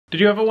Did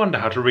you ever wonder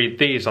how to read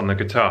these on the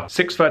guitar?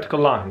 6 vertical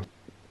lines.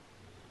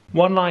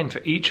 1 line for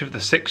each of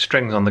the 6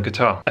 strings on the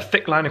guitar. A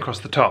thick line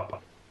across the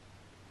top.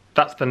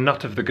 That's the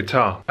nut of the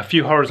guitar. A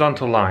few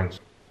horizontal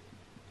lines.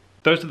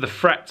 Those are the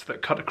frets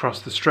that cut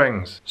across the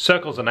strings.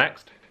 Circles are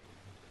next.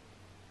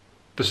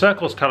 The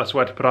circles tell us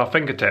where to put our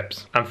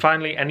fingertips. And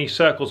finally, any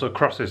circles or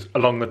crosses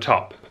along the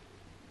top.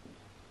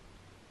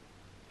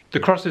 The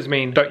crosses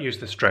mean don't use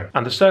the string,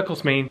 and the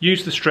circles mean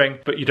use the string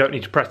but you don't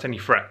need to press any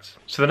frets.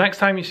 So the next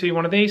time you see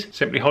one of these,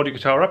 simply hold your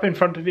guitar up in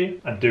front of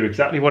you and do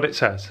exactly what it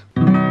says.